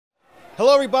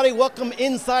Hello, everybody. Welcome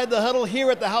inside the huddle here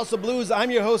at the House of Blues.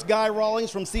 I'm your host, Guy Rawlings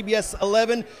from CBS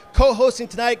 11. Co-hosting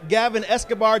tonight, Gavin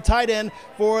Escobar, tight end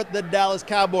for the Dallas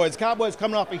Cowboys. Cowboys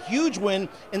coming off a huge win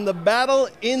in the battle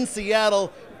in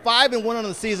Seattle, 5-1 on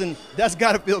the season. That's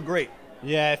got to feel great.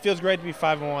 Yeah, it feels great to be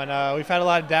 5-1. We've had a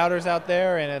lot of doubters out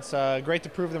there, and it's great to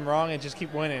prove them wrong and just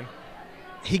keep winning.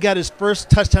 He got his first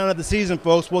touchdown of the season,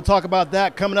 folks. We'll talk about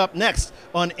that coming up next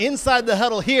on Inside the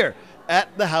Huddle here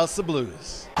at the House of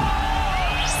Blues.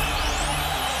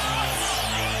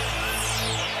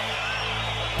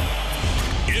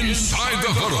 Inside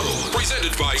the Huddle,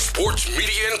 presented by Sports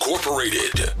Media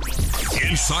Incorporated.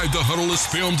 Inside the Huddle is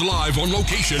filmed live on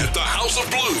location at the House of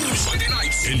Blues, Sunday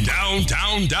nights in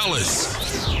downtown Dallas.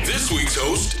 This week's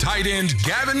host, tight end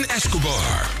Gavin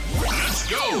Escobar. Let's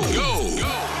go, go,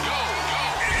 go, go.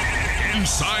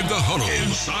 Inside the Huddle.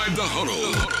 Inside the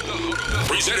Huddle.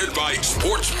 Presented by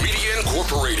Sports Media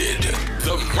Incorporated,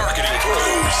 the marketing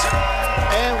pros.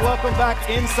 And welcome back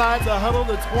Inside the Huddle,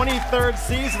 the 23rd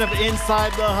season of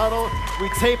Inside the Huddle. We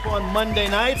tape on Monday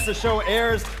nights. The show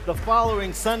airs the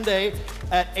following Sunday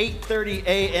at 8:30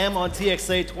 a.m. on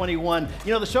TXA 21.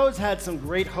 You know, the show's had some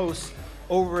great hosts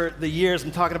over the years.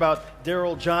 I'm talking about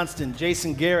Daryl Johnston,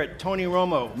 Jason Garrett, Tony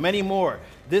Romo, many more.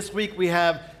 This week we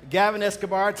have Gavin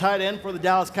Escobar, tight end for the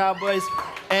Dallas Cowboys,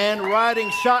 and riding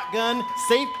shotgun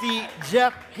safety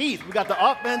Jeff Heath. We got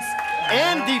the offense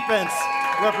and defense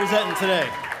representing today.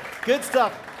 Good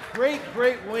stuff. Great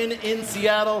win in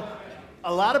Seattle.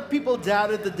 A lot of people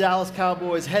doubted the Dallas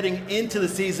Cowboys heading into the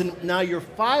season. Now you're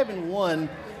 5-1.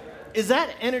 Is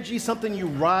that energy something you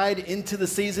ride into the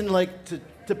season, like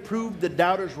to prove the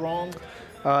doubters wrong?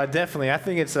 Definitely. I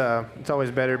think it's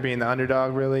always better being the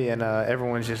underdog, really, and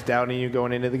everyone's just doubting you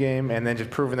going into the game and then just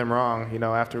proving them wrong, you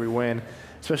know, after we win.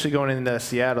 Especially going into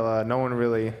Seattle, no one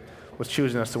really was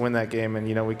choosing us to win that game, and,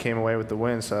 you know, we came away with the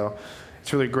win. So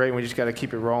it's really great. We just got to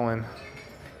keep it rolling.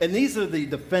 And these are the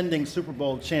defending Super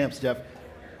Bowl champs, Jeff.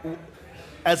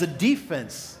 As a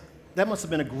defense, that must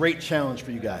have been a great challenge for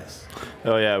you guys.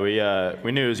 Oh, yeah.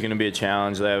 We knew it was going to be a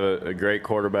challenge. They have a great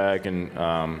quarterback and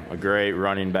a great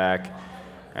running back.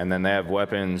 And then they have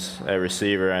weapons at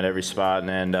receiver at every spot.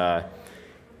 And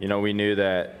you know, we knew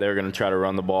that they were going to try to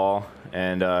run the ball.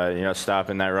 And, you know,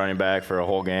 stopping that running back for a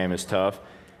whole game is tough.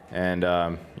 And,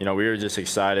 you know, we were just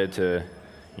excited to,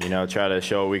 you know, try to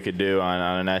show what we could do on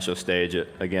a national stage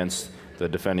against the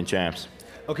defending champs.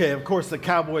 Okay, of course, the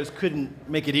Cowboys couldn't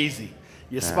make it easy.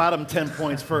 You spot them 10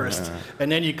 points first,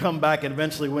 and then you come back and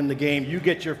eventually win the game. You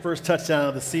get your first touchdown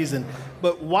of the season.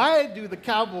 But why do the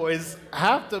Cowboys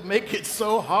have to make it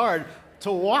so hard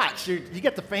to watch? You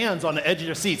get the fans on the edge of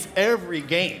their seats every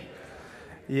game.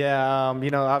 Yeah,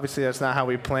 you know, obviously that's not how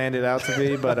we planned it out to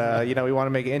be, but, you know, we want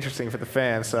to make it interesting for the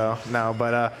fans, so no.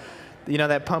 But, you know,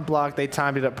 that pump block, they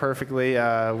timed it up perfectly.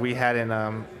 We hadn't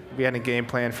a game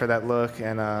plan for that look,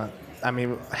 and, I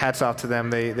mean, hats off to them.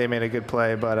 They made a good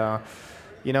play, but,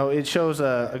 you know, it shows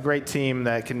a great team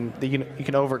that you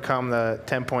can overcome the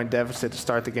 10-point deficit to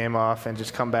start the game off and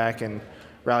just come back and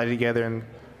rally together and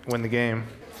win the game.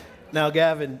 Now,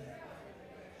 Gavin,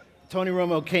 Tony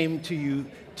Romo came to you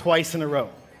twice in a row.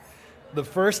 The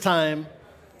first time,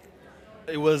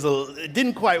 it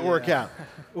didn't quite work out.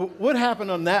 What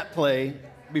happened on that play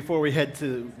before we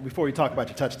talk about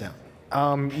your touchdown?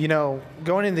 You know,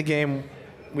 going into the game,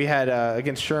 we had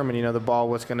against Sherman, you know, the ball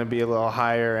was going to be a little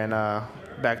higher and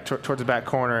back towards the back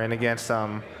corner, and against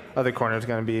other corner it's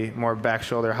going to be more back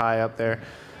shoulder high up there.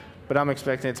 But I'm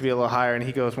expecting it to be a little higher, and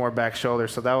he goes more back shoulder,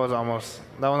 so that was almost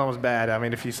bad. I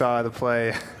mean, if you saw the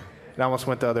play, it almost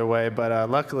went the other way. But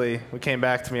luckily, we came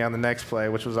back to me on the next play,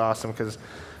 which was awesome because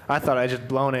I thought I just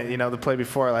blown it. You know, the play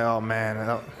before, like, oh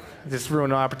man, just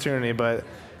ruined the opportunity. But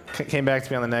came back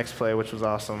to me on the next play, which was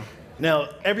awesome. Now,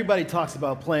 everybody talks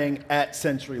about playing at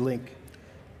CenturyLink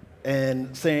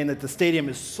and saying that the stadium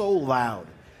is so loud.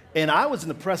 And I was in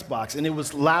the press box, and it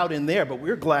was loud in there, but we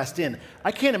were glassed in.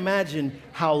 I can't imagine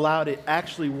how loud it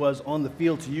actually was on the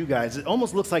field to you guys. It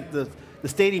almost looks like the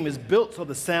stadium is built so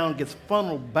the sound gets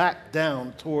funneled back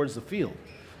down towards the field.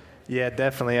 Yeah,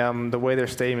 definitely. The way their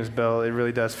stadium is built, it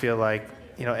really does feel like,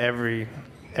 you know,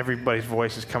 everybody's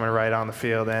voice is coming right on the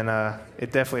field, and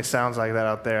it definitely sounds like that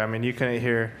out there. I mean, you couldn't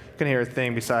hear a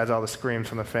thing besides all the screams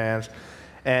from the fans.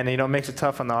 And, you know, it makes it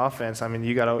tough on the offense. I mean,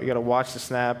 you gotta watch the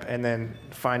snap and then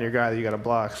find your guy that you got to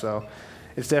block. So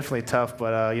it's definitely tough,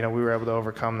 but, you know, we were able to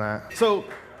overcome that. So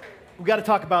we got to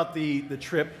talk about the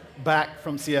trip back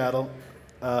from Seattle.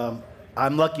 I'm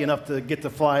lucky enough to get to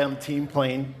fly on the team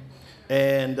plane.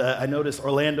 And I noticed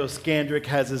Orlando Scandrick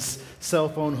has his cell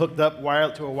phone hooked up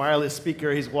to a wireless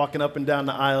speaker. He's walking up and down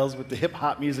the aisles with the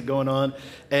hip-hop music going on.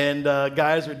 And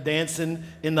guys are dancing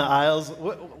in the aisles.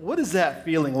 What is that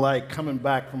feeling like coming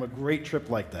back from a great trip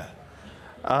like that?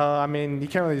 I mean, you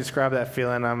can't really describe that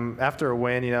feeling. After a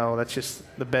win, that's just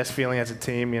the best feeling as a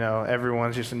team.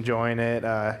 Everyone's just enjoying it.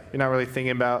 You're not really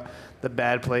thinking about the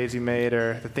bad plays you made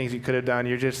or the things you could have done.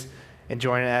 You're just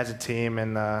enjoying it as a team.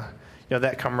 And,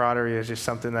 that camaraderie is just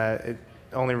something that it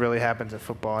only really happens in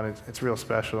football, and it's real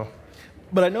special.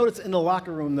 But I noticed in the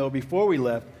locker room, though, before we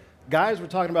left, guys were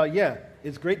talking about, yeah,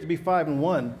 it's great to be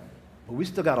 5-1, but we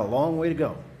still got a long way to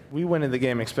go. We went into the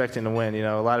game expecting to win.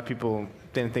 A lot of people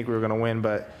didn't think we were going to win,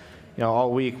 but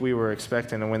all week we were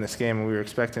expecting to win this game, and we were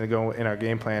expecting to go in our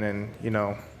game plan and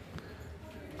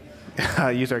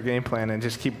use our game plan and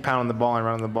just keep pounding the ball and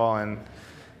running the ball, and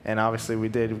obviously we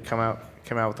did. We come out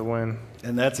with the win.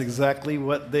 And that's exactly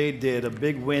what they did. A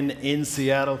big win in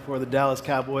Seattle for the Dallas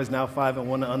Cowboys, now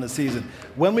 5-1 on the season.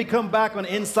 When we come back on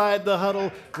Inside the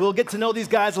Huddle, we'll get to know these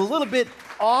guys a little bit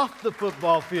off the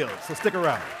football field. So stick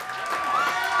around.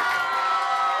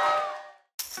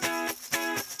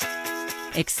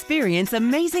 Experience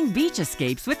amazing beach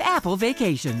escapes with Apple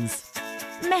Vacations.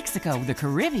 Mexico, the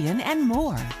Caribbean, and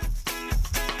more.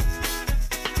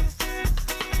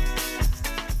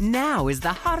 Now is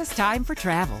the hottest time for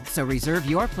travel, so reserve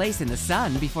your place in the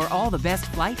sun before all the best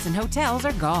flights and hotels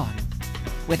are gone.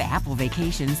 With Apple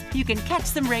Vacations, you can catch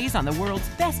some rays on the world's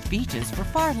best beaches for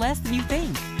far less than you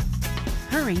think.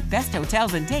 Hurry, best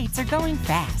hotels and dates are going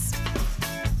fast.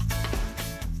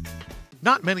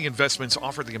 Not many investments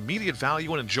offer the immediate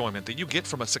value and enjoyment that you get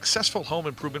from a successful home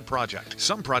improvement project.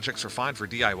 Some projects are fine for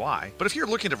DIY, but if you're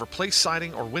looking to replace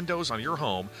siding or windows on your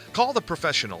home, call the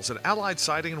professionals at Allied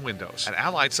Siding and Windows. At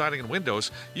Allied Siding and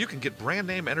Windows, you can get brand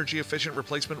name energy-efficient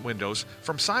replacement windows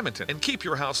from Simonton and keep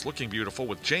your house looking beautiful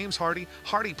with James Hardy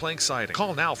Plank Siding.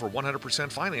 Call now for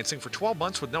 100% financing for 12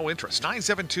 months with no interest.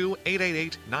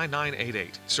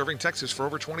 972-888-9988. Serving Texas for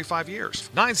over 25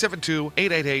 years.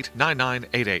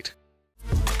 972-888-9988.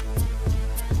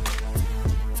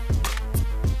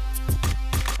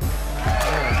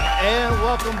 And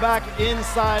welcome back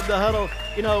Inside the Huddle.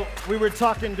 We were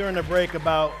talking during the break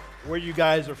about where you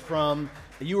guys are from.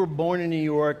 You were born in New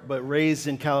York, but raised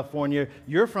in California.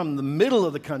 You're from the middle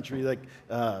of the country, like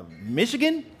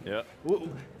Michigan? Yeah.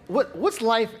 What's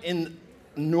life in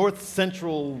North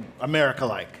Central America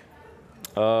like?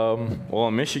 Well,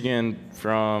 in Michigan,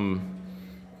 from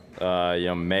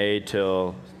May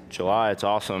till July, it's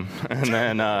awesome, and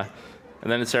then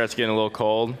it starts getting a little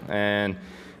cold, and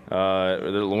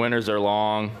the winters are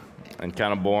long and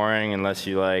kind of boring unless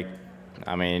you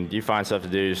you find stuff to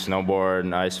do, snowboard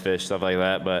and ice fish, stuff like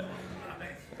that. But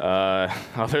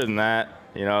other than that,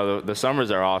 the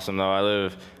summers are awesome though.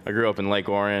 I grew up in Lake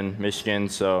Orion, Michigan,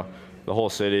 so the whole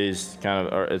city's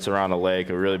it's around a lake,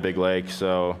 a really big lake.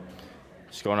 So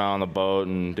just going out on the boat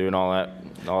and doing all that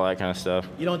kind of stuff.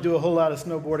 You don't do a whole lot of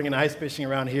snowboarding and ice fishing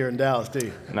around here in Dallas, do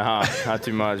you? No, not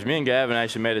too much. Me and Gavin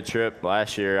actually made a trip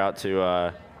last year out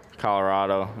to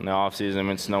Colorado in the off season,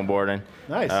 went snowboarding.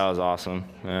 Nice. That was awesome.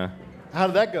 Yeah. How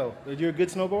did that go? Were you a good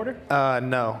snowboarder?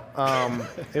 No.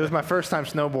 It was my first time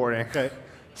snowboarding. Okay.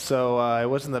 So it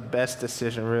wasn't the best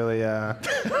decision, really.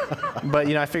 But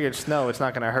I figured snow, it's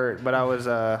not going to hurt. But I was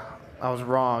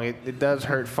wrong. It does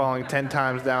hurt falling 10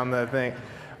 times down the thing.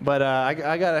 But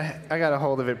I got a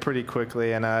hold of it pretty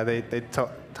quickly, and they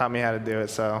taught me how to do it.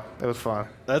 So it was fun.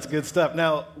 That's good stuff.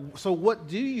 Now, so what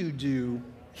do you do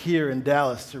here in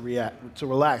Dallas to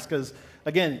relax? Because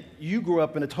again, you grew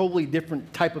up in a totally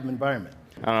different type of environment.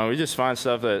 I don't know. We just find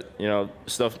stuff that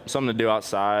something to do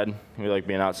outside. We like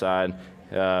being outside,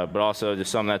 but also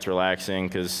just something that's relaxing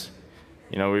because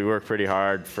we work pretty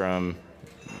hard from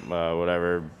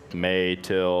May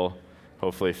till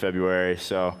hopefully February.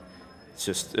 So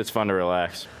it's fun to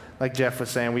relax. Like Jeff was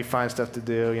saying, we find stuff to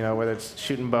do. Whether it's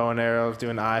shooting bow and arrows,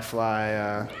 doing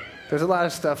iFly. There's a lot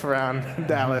of stuff around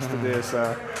Dallas to do,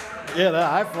 so. Yeah,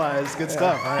 that iFly is good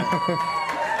stuff, right?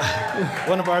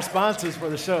 One of our sponsors for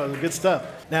the show. Good stuff.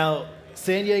 Now,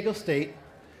 San Diego State,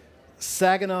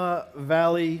 Saginaw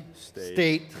Valley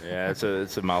State. Yeah,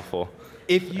 it's a mouthful.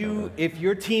 If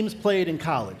your teams played in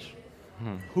college,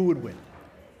 who would win?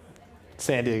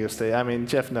 San Diego State.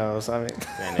 Jeff knows. San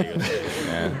Diego State,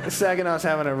 man. Saginaw's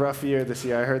having a rough year this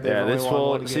year. I heard they've only won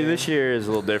one game. See, this year is a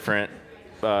little different.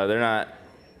 They're not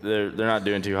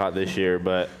doing too hot this year,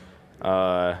 but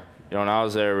when I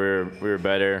was there, we were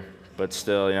better. But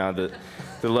still, the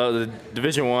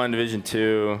Division I, Division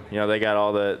II, they got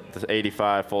all the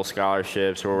 85 full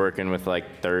scholarships. We're working with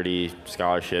like 30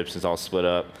 scholarships. It's all split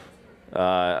up.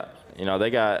 you know, they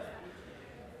got.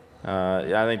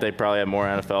 I think they probably have more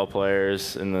NFL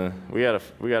players in the. We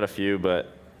got a few,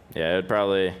 but yeah,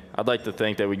 I'd like to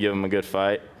think that we give them a good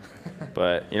fight.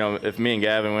 But you know, if me and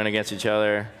Gavin win against each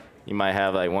other, you might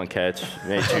have like one catch,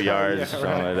 maybe 2 yards, yeah,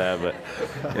 something like that. But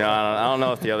you know, I don't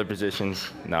know if the other positions.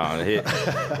 No,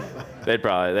 they'd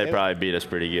probably beat us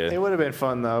pretty good. It would have been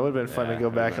fun though. It would have been fun to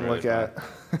go back and look at.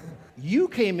 You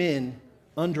came in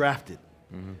undrafted,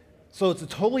 so it's a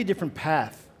totally different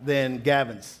path than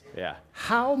Gavin's. Yeah.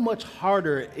 How much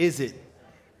harder is it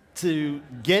to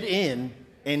get in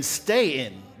and stay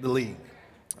in the league?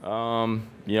 You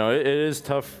know, it is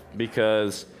tough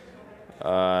because, you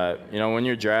know, when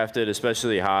you're drafted,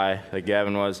 especially high, like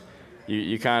Gavin was,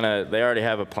 they already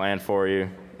have a plan for you,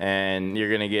 and you're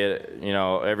going to get, you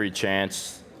know, every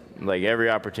chance, like every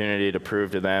opportunity to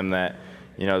prove to them that,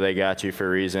 you know, they got you for a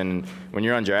reason. When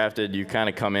you're undrafted, you kind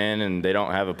of come in and they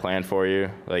don't have a plan for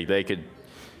you. Like they could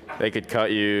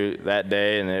cut you that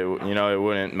day, and you know, it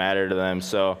wouldn't matter to them.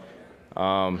 So,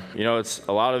 you know,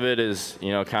 a lot of it is,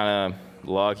 you know, kind of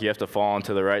luck. You have to fall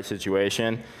into the right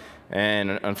situation,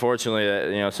 and unfortunately,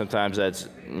 you know, sometimes that's,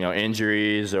 you know,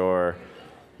 injuries or,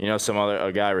 you know,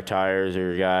 a guy retires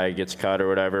or a guy gets cut or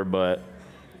whatever. But,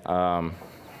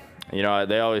 you know,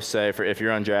 they always say if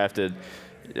you're undrafted,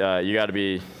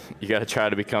 you got to try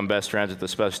to become best friends with the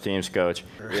special teams coach.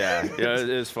 Yeah, you know, it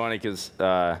was funny because.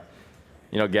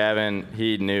 You know, Gavin,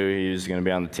 he knew he was going to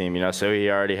be on the team, you know, so he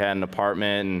already had an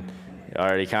apartment and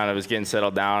already kind of was getting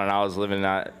settled down, and I was living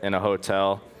in a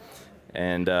hotel.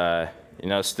 And, you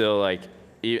know, still, like,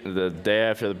 the day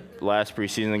after the last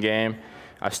preseason game,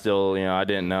 I still, you know, I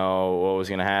didn't know what was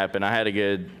going to happen. I had a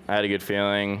good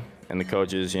feeling, and the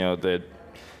coaches, you know, they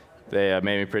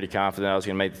made me pretty confident I was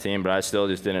going to make the team, but I still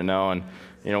just didn't know. And,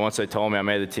 you know, once they told me I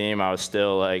made the team, I was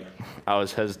still, like, I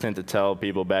was hesitant to tell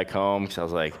people back home because I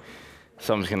was like,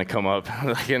 something's going to come up.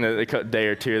 Like in a day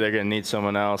or two, they're going to need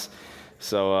someone else.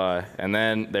 So, and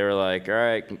then they were like, all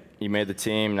right, you made the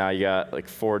team. Now you got like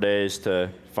 4 days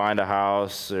to find a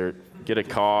house or get a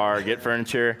car, get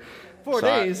furniture. 4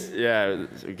 days? Yeah.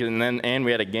 And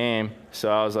we had a game. So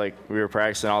I was like, we were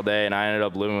practicing all day, and I ended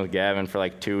up living with Gavin for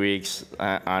like 2 weeks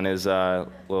on his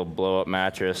little blow-up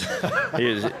mattress.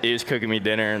 he was cooking me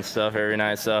dinner and stuff every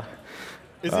night. So.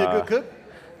 Is he a good cook?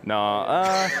 No,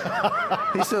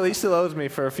 he still owes me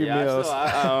for a few meals.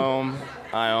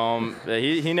 I owe him.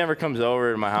 He never comes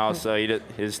over to my house, so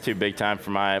he's too big time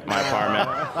for my apartment.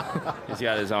 He's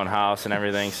got his own house and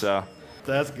everything, so.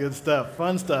 That's good stuff,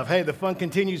 fun stuff. Hey, the fun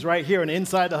continues right here on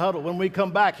Inside the Huddle when we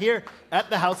come back here at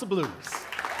the House of Blues.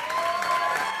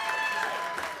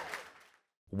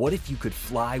 What if you could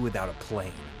fly without a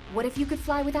plane? What if you could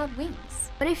fly without wings?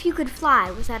 What if you could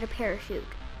fly without a parachute?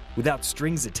 Without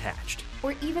strings attached?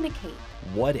 Or even a cape?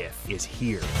 What if is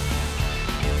here.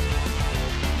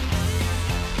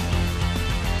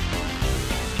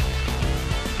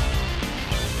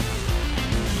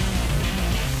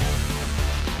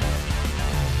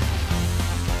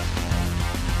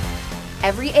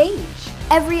 Every age.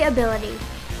 Every ability.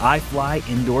 iFly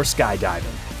indoor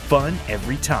skydiving. Fun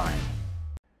every time.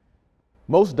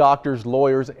 Most doctors,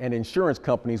 lawyers, and insurance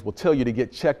companies will tell you to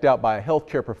get checked out by a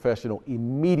healthcare professional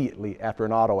immediately after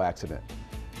an auto accident.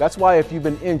 That's why if you've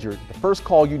been injured, the first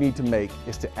call you need to make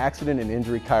is to Accident and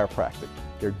Injury Chiropractic.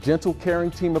 Their gentle, caring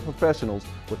team of professionals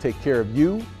will take care of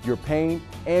you, your pain,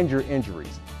 and your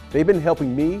injuries. They've been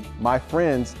helping me, my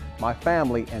friends, my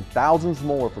family, and thousands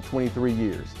more for 23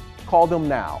 years. Call them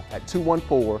now at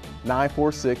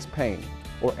 214-946-PAIN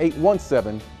or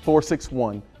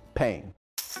 817-461-PAIN.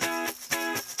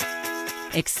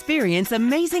 Experience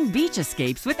amazing beach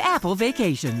escapes with Apple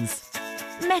Vacations.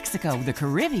 Mexico, the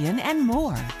Caribbean, and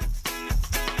more.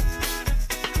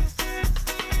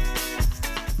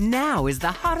 Now is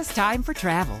the hottest time for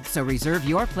travel, so reserve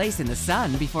your place in the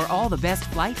sun before all the best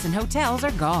flights and hotels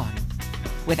are gone.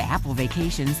 With Apple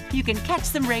Vacations, you can catch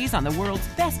some rays on the world's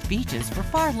best beaches for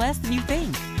far less than you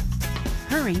think.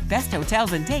 Hurry, best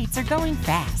hotels and dates are going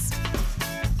fast.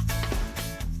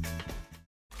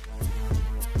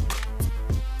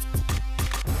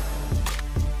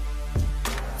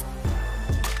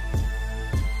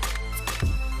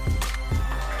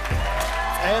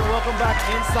 And welcome back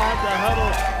Inside the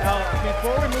Huddle. Now,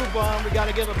 before we move on, we got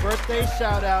to give a birthday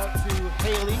shout out to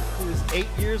Haley, who is 8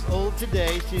 years old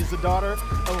today. She's the daughter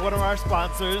of one of our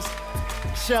sponsors,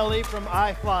 Shelly from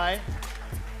iFly.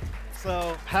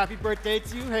 So happy birthday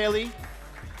to you, Haley.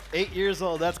 8 years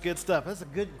old, that's good stuff. That's a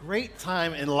great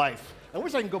time in life. I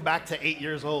wish I could go back to 8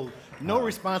 years old. No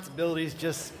responsibilities,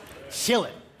 just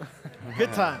chilling.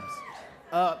 Good times.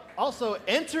 Also,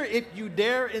 enter if you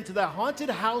dare into the Haunted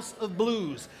House of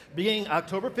Blues. Beginning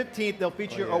October 15th, they'll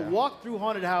feature a walk through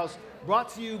Haunted House brought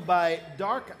to you by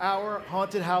Dark Hour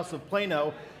Haunted House of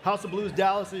Plano. House of Blues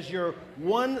Dallas is your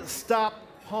one-stop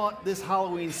haunt this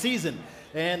Halloween season.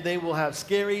 And they will have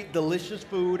scary, delicious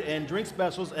food and drink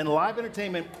specials and live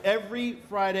entertainment every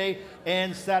Friday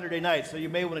and Saturday night. So you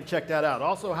may want to check that out.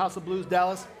 Also, House of Blues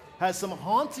Dallas has some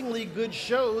hauntingly good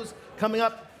shows coming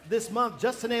up this month.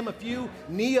 Just to name a few: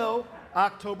 Neo,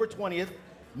 October 20th,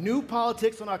 New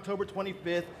Politics on October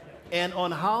 25th, and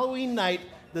on Halloween night,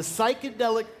 the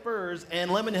Psychedelic Furs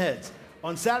and Lemonheads.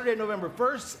 On Saturday, November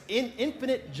 1st,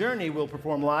 Infinite Journey will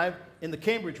perform live in the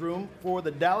Cambridge Room for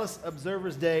the Dallas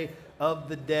Observers Day of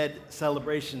the Dead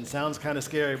celebration. Sounds kind of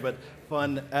scary, but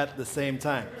fun at the same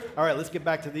time. All right, let's get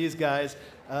back to these guys.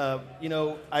 You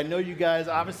know, I know you guys,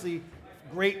 obviously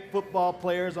great football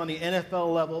players on the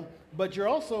NFL level, but you're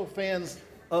also fans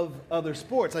of other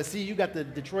sports. I see you got the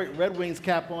Detroit Red Wings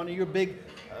cap on. Are you a big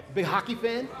hockey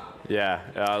fan? Yeah,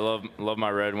 I love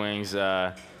my Red Wings.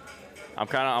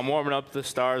 I'm warming up the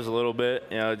Stars a little bit,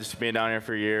 you know, just being down here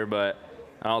for a year, but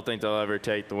I don't think they'll ever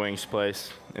take the Wings'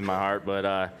 place in my heart.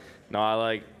 But no, I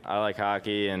like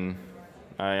hockey and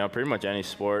you know, pretty much any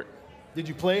sport. Did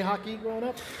you play hockey growing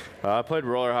up? I played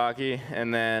roller hockey,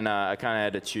 and then I kind of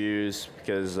had to choose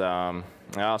because I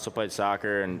also played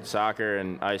soccer,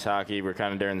 and ice hockey were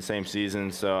kind of during the same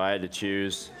season, so I had to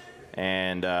choose.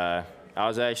 And I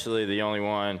was actually the only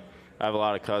one. I have a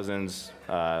lot of cousins,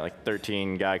 like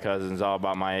 13 guy cousins, all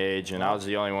about my age, and I was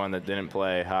the only one that didn't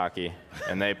play hockey.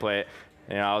 And they played,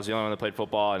 you know, I was the only one that played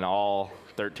football, and all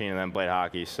 13 of them played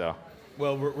hockey. So.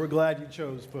 Well, we're glad you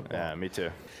chose football. Yeah, me too.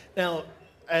 Now,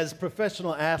 as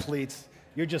professional athletes,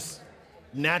 you're just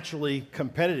naturally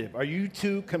competitive. Are you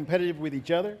two competitive with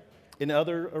each other in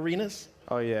other arenas?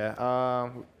 Oh, yeah.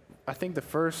 I think the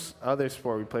first other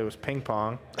sport we played was ping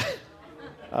pong.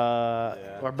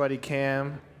 Our buddy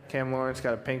Cam Lawrence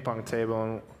got a ping pong table,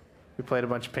 and we played a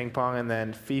bunch of ping pong, and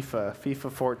then FIFA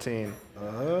 14.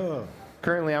 Oh.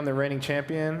 Currently, I'm the reigning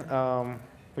champion.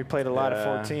 We played a lot of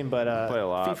 14, but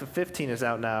FIFA 15 is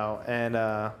out now, and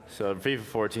so FIFA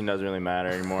 14 doesn't really matter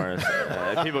anymore.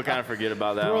 People kind of forget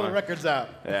about that. Throw the records out.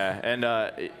 Yeah, and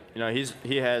you know,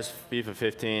 he has FIFA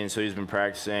 15, so he's been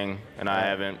practicing, and I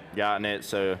haven't gotten it.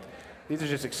 So these are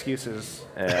just excuses.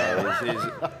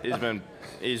 Yeah,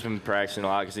 he's been practicing a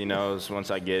lot because he knows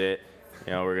once I get it,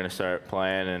 you know, we're gonna start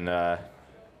playing. And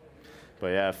but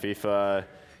yeah, FIFA.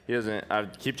 He doesn't. I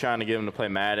keep trying to get him to play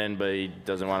Madden, but he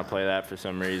doesn't want to play that for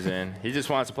some reason. He just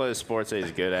wants to play the sports that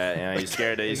he's good at. You know, he's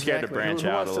scared to branch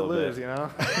out a little bit. You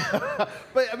know.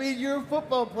 But I mean, you're a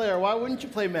football player. Why wouldn't you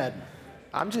play Madden?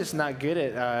 I'm just not good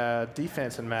at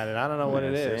defense in Madden. I don't know what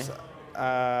it is.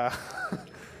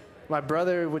 My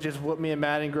brother would just whoop me in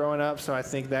Madden growing up, so I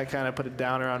think that kind of put a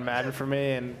downer on Madden for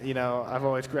me. And you know, I've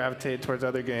always gravitated towards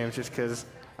other games just because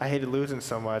I hated losing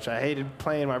so much. I hated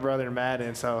playing my brother in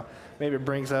Madden, so maybe it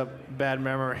brings up bad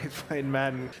memories playing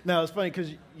Madden. Now, it's funny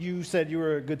because you said you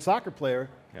were a good soccer player.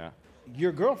 Yeah.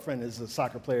 Your girlfriend is a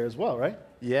soccer player as well, right?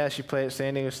 Yeah, she played at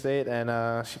San Diego State,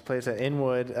 and she plays at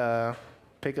Inwood,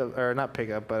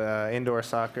 indoor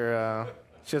soccer.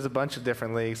 She has a bunch of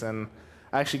different leagues, and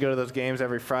I actually go to those games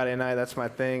every Friday night. That's my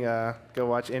thing, go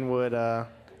watch Inwood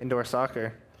indoor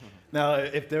soccer. Now,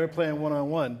 if they were playing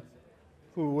one-on-one,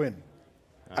 who would win?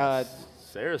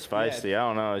 Sarah's feisty. Yeah.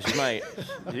 I don't know.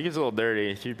 She gets a little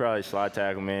dirty. She'd probably slide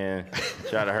tackle me and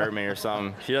try to hurt me or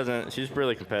something. She's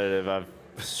really competitive.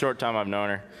 Short time I've known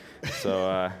her. So,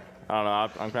 I don't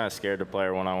know. I'm kind of scared to play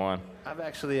her one-on-one. I've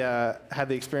actually had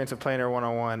the experience of playing her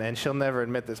one-on-one, and she'll never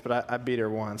admit this, but I beat her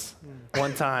once.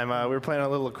 One time, we were playing a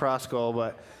little lacrosse goal,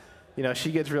 but you know,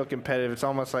 she gets real competitive. It's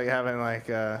almost like having like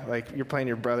you're playing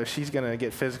your brother. She's gonna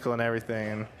get physical and everything,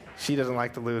 and she doesn't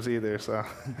like to lose either. So,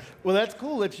 well, that's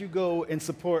cool if you go and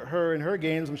support her in her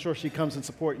games. I'm sure she comes and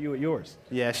support you at yours.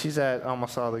 Yeah, she's at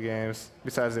almost all the games,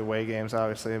 besides the away games,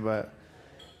 obviously. But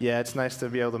yeah, it's nice to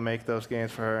be able to make those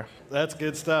games for her. That's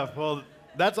good stuff. Well,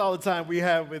 that's all the time we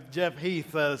have with Jeff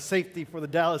Heath, safety for the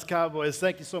Dallas Cowboys.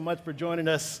 Thank you so much for joining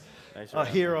us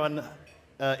here on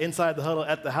Inside the Huddle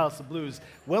at the House of Blues.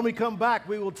 When we come back,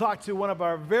 we will talk to one of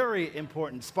our very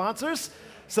important sponsors.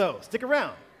 So stick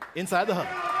around. Inside the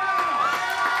Huddle.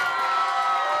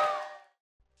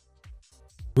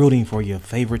 Rooting for your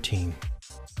favorite team.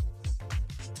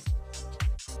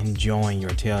 Enjoying your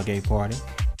tailgate party.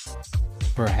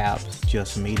 Perhaps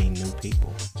just meeting new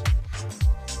people.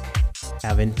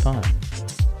 Having fun.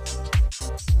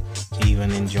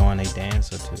 Even enjoying a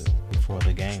dance or two before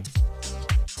the game.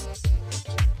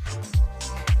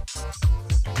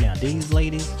 Now these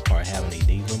ladies are having a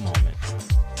diva moment.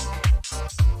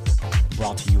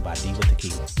 Brought to you by D with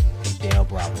Tequila, a Del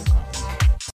Bravo company.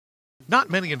 Not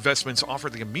many investments offer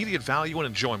the immediate value and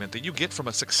enjoyment that you get from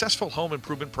a successful home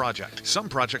improvement project. Some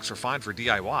projects are fine for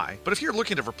DIY, but if you're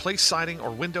looking to replace siding or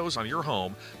windows on your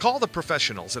home, call the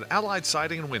professionals at Allied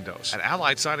Siding and Windows. At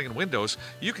Allied Siding and Windows,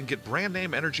 you can get brand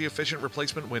name energy efficient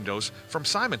replacement windows from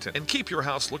Simonton and keep your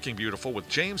house looking beautiful with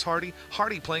James Hardy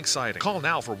Plank Siding. Call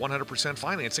now for 100%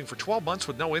 financing for 12 months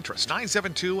with no interest.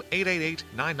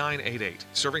 972-888-9988.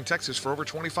 Serving Texas for over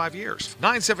 25 years.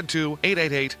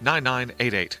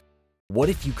 972-888-9988. What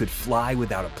if you could fly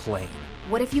without a plane?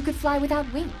 What if you could fly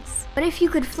without wings? What if you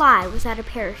could fly without a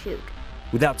parachute?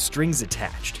 Without strings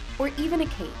attached? Or even a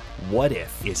cape? What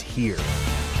if is here.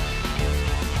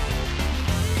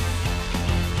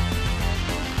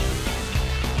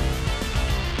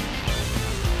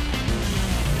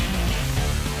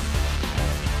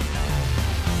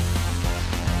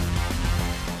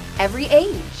 Every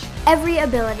age. Every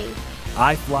ability.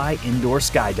 I fly indoor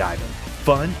skydiving.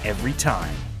 Fun every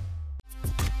time.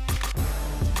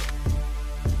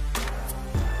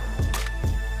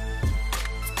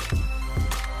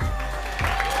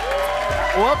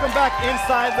 Welcome back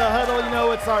Inside the Huddle. You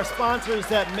know, it's our sponsors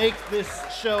that make this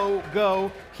show go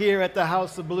here at the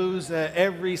House of Blues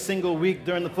every single week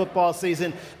during the football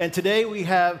season. And today we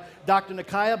have Dr.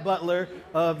 Nakiah Butler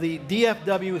of the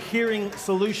DFW Hearing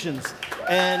Solutions.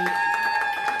 And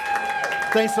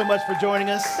thanks so much for joining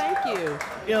us. Thank you.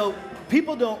 You know,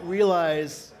 people don't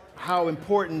realize how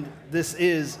important this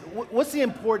is. What's the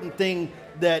important thing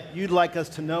that you'd like us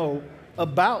to know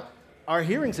about our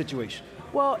hearing situation?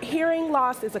 Well, hearing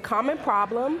loss is a common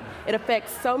problem. It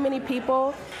affects so many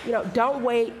people. You know, don't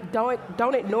wait,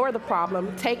 don't ignore the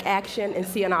problem. Take action and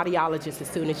see an audiologist as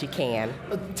soon as you can.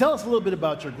 Tell us a little bit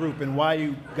about your group and why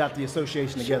you got the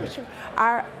association together. Sure.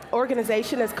 Our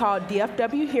organization is called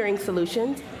DFW Hearing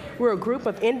Solutions. We're a group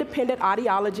of independent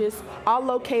audiologists, all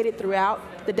located throughout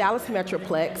the Dallas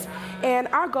Metroplex. And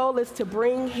our goal is to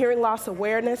bring hearing loss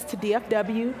awareness to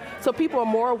DFW so people are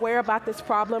more aware about this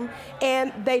problem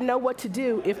and they know what to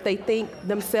do if they think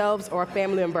themselves or a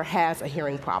family member has a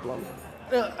hearing problem.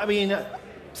 I mean,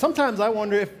 sometimes I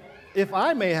wonder if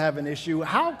I may have an issue.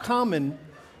 How common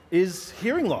is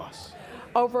hearing loss?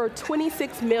 Over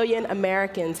 26 million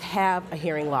Americans have a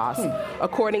hearing loss,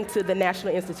 according to the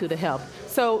National Institute of Health.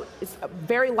 So it's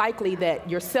very likely that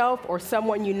yourself or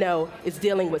someone you know is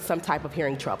dealing with some type of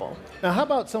hearing trouble. Now, how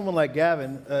about someone like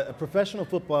Gavin, a professional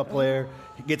football player,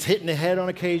 gets hit in the head on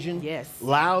occasion? Yes.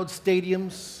 Loud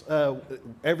stadiums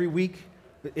every week.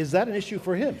 Is that an issue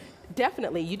for him?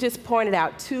 Definitely. You just pointed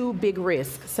out two big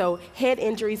risks. So head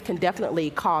injuries can definitely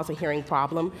cause a hearing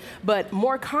problem, but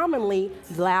more commonly,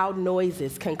 loud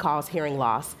noises can cause hearing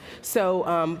loss.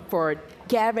 So for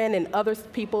Gavin and other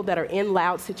people that are in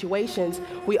loud situations,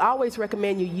 we always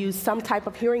recommend you use some type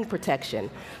of hearing protection,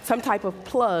 some type of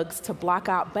plugs to block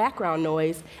out background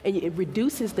noise, and it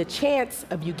reduces the chance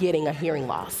of you getting a hearing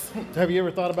loss. Have you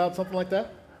ever thought about something like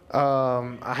that?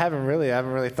 I haven't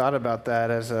really thought about that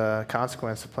as a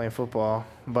consequence of playing football.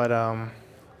 But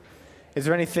is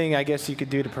there anything I guess you could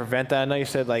do to prevent that? I know you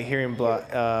said like hearing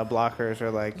blockers or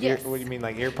like yes. What do you mean,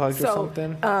 like earplugs or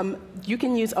something? You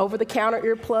can use over-the-counter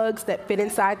earplugs that fit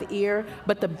inside the ear,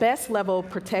 but the best level of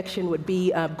protection would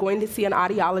be going to see an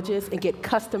audiologist and get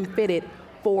custom fitted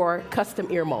for custom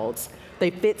ear molds. They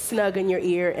fit snug in your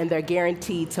ear and they're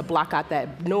guaranteed to block out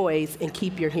that noise and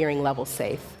keep your hearing level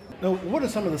safe. Now, what are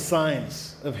some of the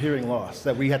signs of hearing loss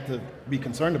that we have to be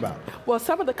concerned about? Well,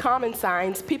 some of the common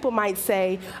signs, people might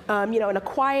say, you know, in a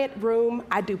quiet room,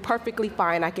 I do perfectly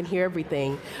fine, I can hear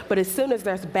everything. But as soon as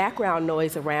there's background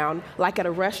noise around, like at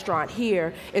a restaurant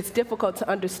here, it's difficult to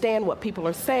understand what people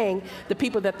are saying. The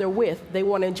people that they're with, they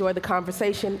want to enjoy the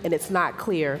conversation, and it's not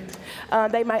clear.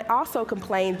 They might also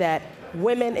complain that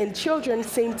women and children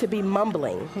seem to be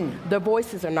mumbling. Their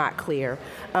voices are not clear.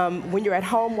 When you're at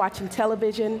home watching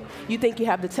television, you think you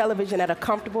have the television at a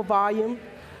comfortable volume.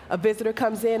 A visitor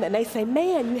comes in and they say,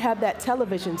 man, you have that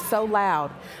television so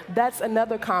loud. That's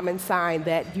another common sign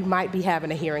that you might be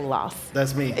having a hearing loss.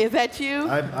 That's me. Is that you?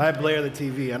 I blare the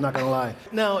TV, I'm not gonna lie.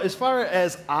 Now, as far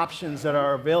as options that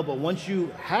are available once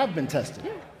you have been tested,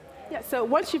 Yeah, so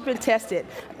once you've been tested,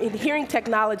 hearing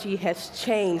technology has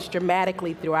changed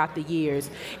dramatically throughout the years,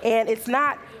 and it's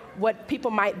not what people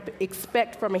might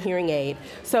expect from a hearing aid.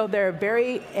 So they're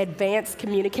very advanced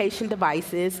communication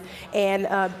devices, and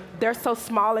they're so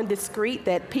small and discreet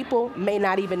that people may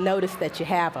not even notice that you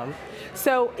have them.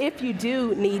 So if you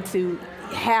do need to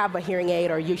have a hearing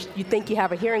aid or you think you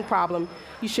have a hearing problem,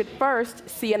 you should first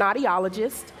see an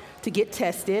audiologist to get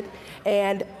tested,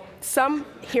 and Some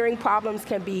hearing problems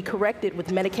can be corrected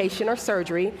with medication or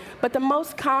surgery, but the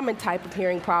most common type of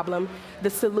hearing problem, the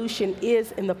solution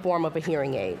is in the form of a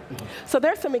hearing aid. So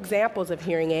there's some examples of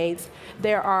hearing aids.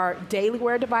 There are daily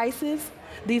wear devices.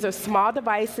 These are small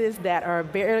devices that are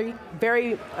very,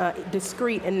 very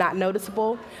discreet and not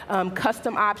noticeable,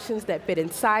 custom options that fit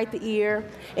inside the ear,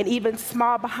 and even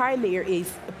small behind the ear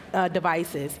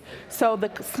devices. So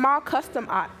the small custom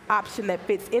option that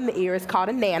fits in the ear is called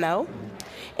a nano,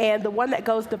 and the one that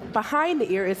goes behind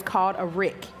the ear is called a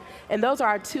RIC. And those are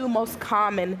our two most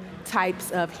common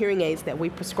types of hearing aids that we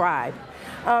prescribe.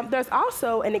 There's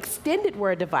also an extended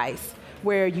wear device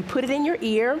where you put it in your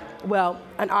ear. Well,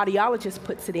 an audiologist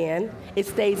puts it in. It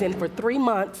stays in for 3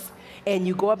 months, and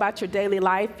you go about your daily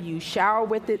life. You shower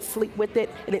with it, sleep with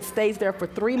it, and it stays there for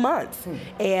 3 months.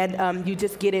 And you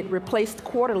just get it replaced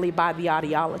quarterly by the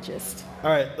audiologist.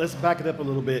 All right, let's back it up a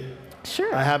little bit.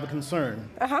 Sure. I have a concern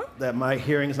that my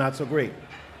hearing is not so great.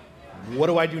 What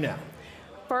do I do now?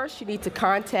 First, you need to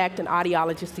contact an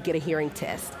audiologist to get a hearing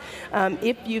test.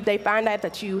 If they find out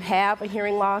that you have a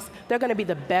hearing loss, they're going to be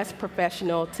the best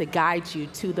professional to guide you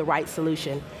to the right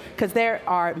solution, because there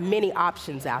are many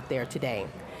options out there today.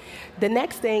 The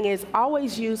next thing is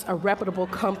always use a reputable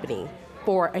company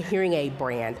for a hearing aid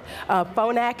brand.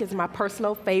 Phonak is my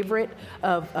personal favorite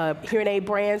of hearing aid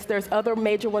brands. There's other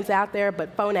major ones out there,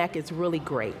 but Phonak is really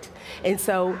great. And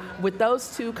so with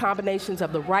those two combinations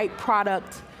of the right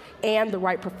product and the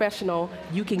right professional,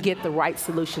 you can get the right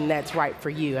solution that's right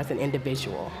for you as an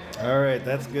individual. All right,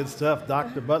 that's good stuff.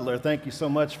 Dr. Butler, thank you so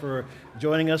much for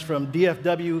joining us from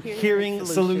DFW Hearing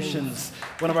Solutions,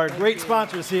 one of our great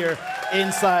sponsors here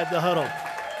inside the Huddle.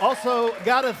 Also,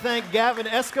 got to thank Gavin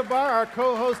Escobar, our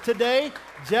co-host today,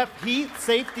 Jeff Heath,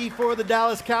 safety for the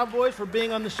Dallas Cowboys, for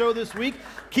being on the show this week.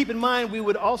 Keep in mind, we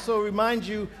would also remind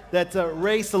you that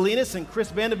Ray Salinas and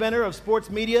Chris Vandeventer of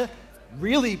Sports Media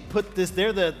really put this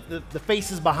there, the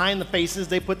faces behind the faces.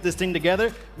 They put this thing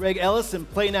together. Greg Ellis and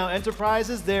Play Now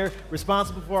Enterprises, they're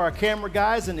responsible for our camera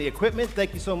guys and the equipment.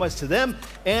 Thank you so much to them.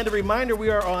 And a reminder, we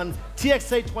are on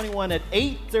TXA 21 at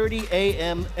 8:30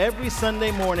 a.m. every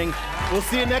Sunday morning. We'll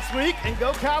see you next week, and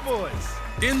go Cowboys.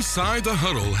 Inside the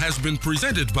Huddle has been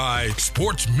presented by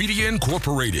Sports Media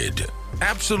Incorporated,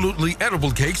 Absolutely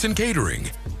Edible Cakes and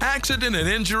Catering, Accident and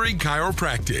Injury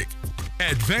Chiropractic,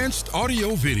 Advanced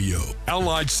Audio Video,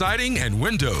 Allied Siding and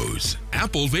Windows,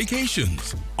 Apple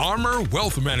Vacations, Armor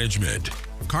Wealth Management,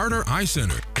 Carter Eye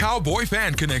Center, Cowboy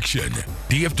Fan Connection,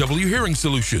 DFW Hearing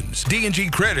Solutions, D&G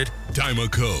Credit,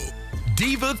 Dymaco,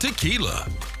 Diva Tequila,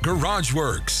 Garage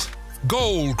Works,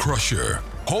 Gold Crusher,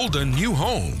 Holden New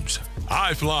Homes,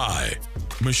 iFly,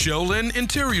 Michelle Lynn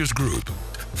Interiors Group,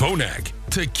 Phonak,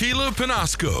 Tequila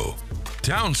Penasco,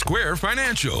 Town Square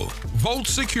Financial, Volt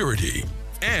Security,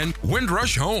 and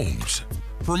Windrush Homes.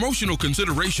 Promotional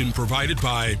consideration provided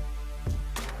by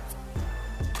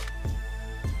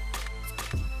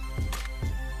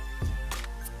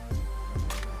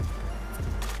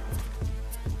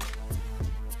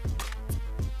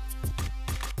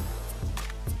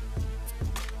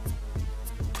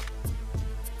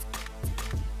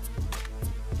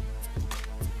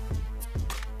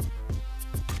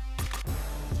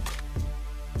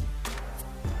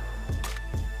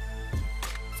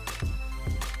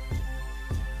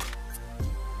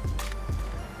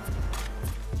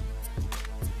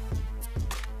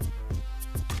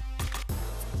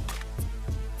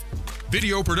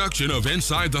video production of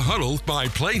Inside the Huddle by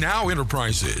Play Now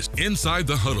Enterprises. Inside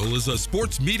the Huddle is a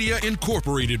Sports Media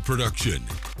Incorporated production.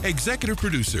 Executive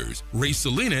producers, Ray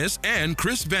Salinas and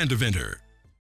Chris Vandeventer.